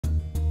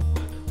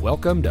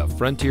Welcome to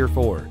Frontier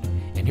Ford,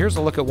 and here's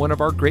a look at one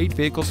of our great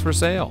vehicles for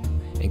sale.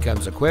 It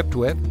comes equipped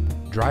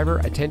with driver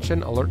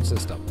attention alert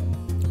system,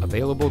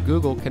 available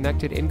Google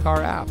connected in-car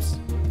apps,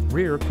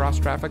 rear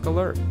cross-traffic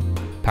alert,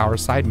 power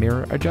side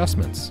mirror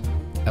adjustments,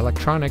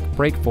 electronic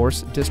brake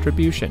force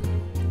distribution,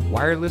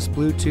 wireless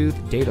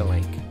Bluetooth data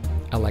link,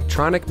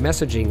 electronic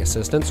messaging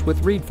assistance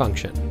with read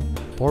function,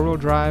 four-wheel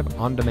drive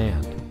on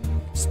demand,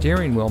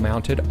 steering wheel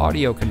mounted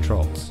audio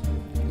controls,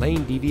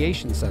 lane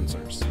deviation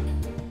sensors.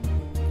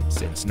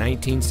 Since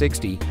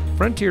 1960,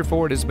 Frontier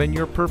Ford has been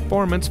your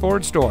performance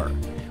Ford store.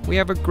 We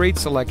have a great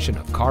selection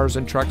of cars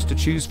and trucks to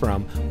choose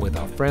from with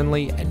a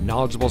friendly and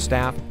knowledgeable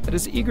staff that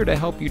is eager to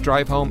help you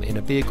drive home in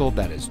a vehicle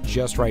that is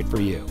just right for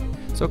you.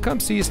 So come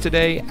see us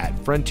today at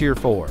Frontier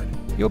Ford.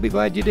 You'll be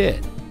glad you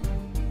did.